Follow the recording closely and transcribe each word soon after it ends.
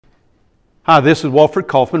Hi, this is Walford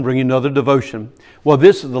Kaufman bringing another devotion. Well,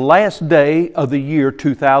 this is the last day of the year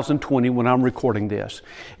 2020 when I'm recording this.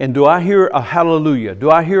 And do I hear a hallelujah? Do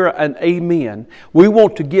I hear an amen? We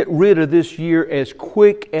want to get rid of this year as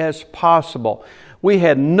quick as possible. We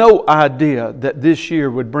had no idea that this year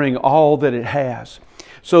would bring all that it has.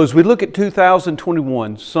 So as we look at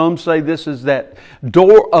 2021, some say this is that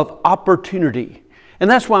door of opportunity. And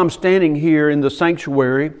that's why I'm standing here in the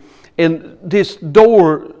sanctuary. And these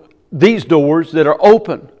doors that are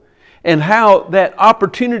open, and how that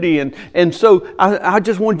opportunity, and so I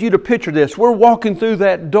just want you to picture this. We're walking through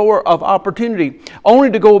that door of opportunity, only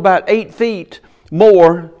to go about 8 feet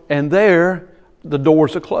more, and there the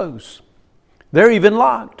doors are closed. They're even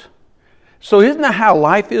locked. So isn't that how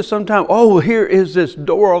life is sometimes? Oh, here is this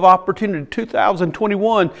door of opportunity,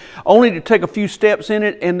 2021, only to take a few steps in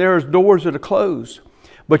it, and there's doors that are closed.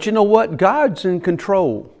 But you know what? God's in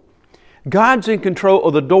control. God's in control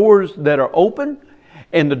of the doors that are open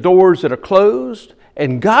and the doors that are closed.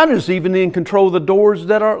 And God is even in control of the doors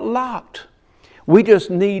that are locked. We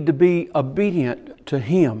just need to be obedient to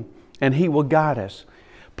Him, and He will guide us.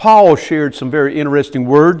 Paul shared some very interesting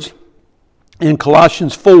words in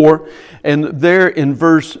Colossians 4, and there in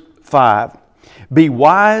verse 5. Be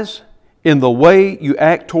wise in the way you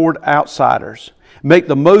act toward outsiders. Make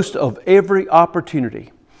the most of every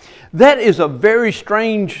opportunity. That is a very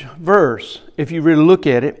strange verse if you really look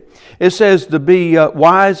at it. It says to be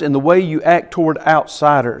wise in the way you act toward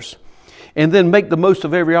outsiders, and then make the most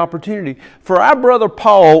of every opportunity. For our brother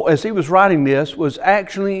Paul, as he was writing this, was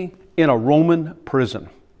actually in a Roman prison.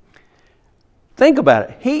 Think about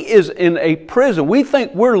it. He is in a prison. We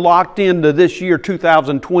think we're locked into this year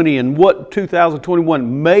 2020 and what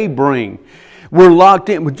 2021 may bring. We're locked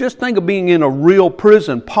in. But just think of being in a real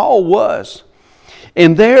prison. Paul was.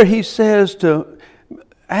 And there he says to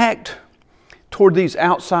act toward these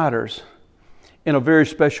outsiders in a very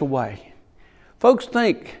special way. Folks,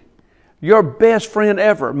 think your best friend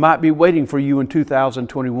ever might be waiting for you in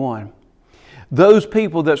 2021. Those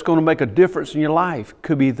people that's going to make a difference in your life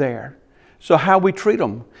could be there. So how we treat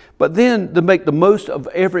them. But then to make the most of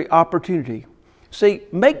every opportunity. See,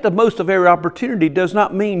 make the most of every opportunity does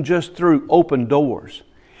not mean just through open doors.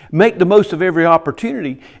 Make the most of every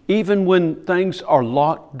opportunity, even when things are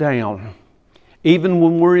locked down, even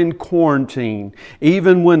when we're in quarantine,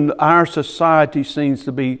 even when our society seems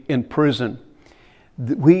to be in prison.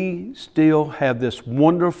 We still have this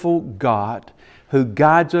wonderful God who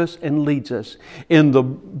guides us and leads us in the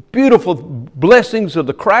beautiful blessings of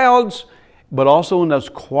the crowds, but also in those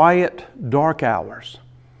quiet, dark hours.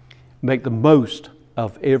 Make the most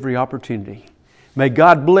of every opportunity. May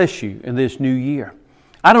God bless you in this new year.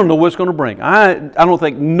 I don't know what's going to bring. I don't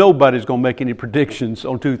think nobody's going to make any predictions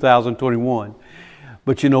on 2021.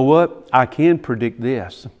 But you know what? I can predict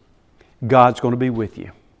this. God's going to be with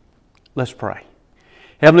you. Let's pray.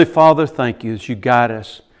 Heavenly Father, thank you as you guide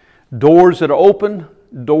us. Doors that are open,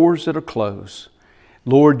 doors that are closed.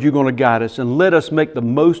 Lord, you're going to guide us and let us make the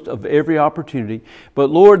most of every opportunity.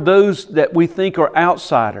 But Lord, those that we think are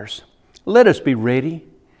outsiders, let us be ready,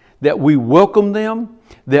 that we welcome them,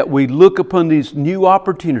 that we look upon these new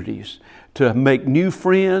opportunities to make new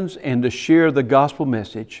friends and to share the gospel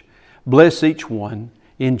message. Bless each one.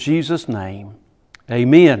 In Jesus' name,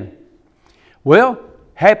 amen. Well,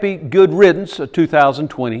 happy good riddance of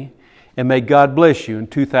 2020, and may God bless you in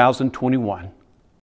 2021.